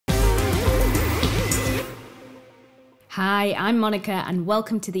Hi, I'm Monica and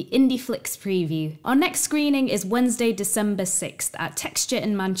welcome to the IndieFlicks Preview. Our next screening is Wednesday, December 6th at Texture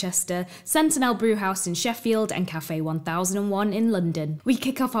in Manchester, Sentinel Brewhouse in Sheffield and Cafe 1001 in London. We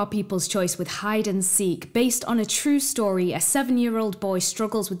kick off our People's Choice with Hide and Seek, based on a true story. A 7-year-old boy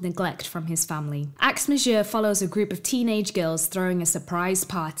struggles with neglect from his family. Acts Majeur follows a group of teenage girls throwing a surprise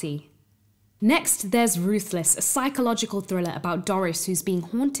party. Next, there's Ruthless, a psychological thriller about Doris who's being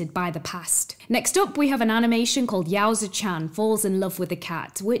haunted by the past. Next up, we have an animation called Yowza-Chan Falls in Love with a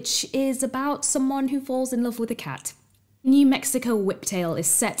Cat, which is about someone who falls in love with a cat. New Mexico Whiptail is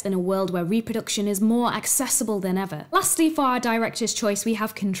set in a world where reproduction is more accessible than ever. Lastly, for our director's choice, we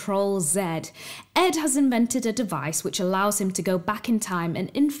have Crtl-z. Ed has invented a device which allows him to go back in time an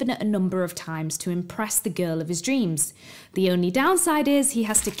infinite number of times to impress the girl of his dreams. The only downside is he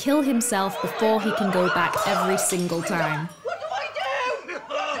has to kill himself before he can go back every single time. What do I do?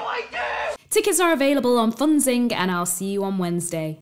 What do I do? Tickets are available on Funzing, and I'll see you on Wednesday.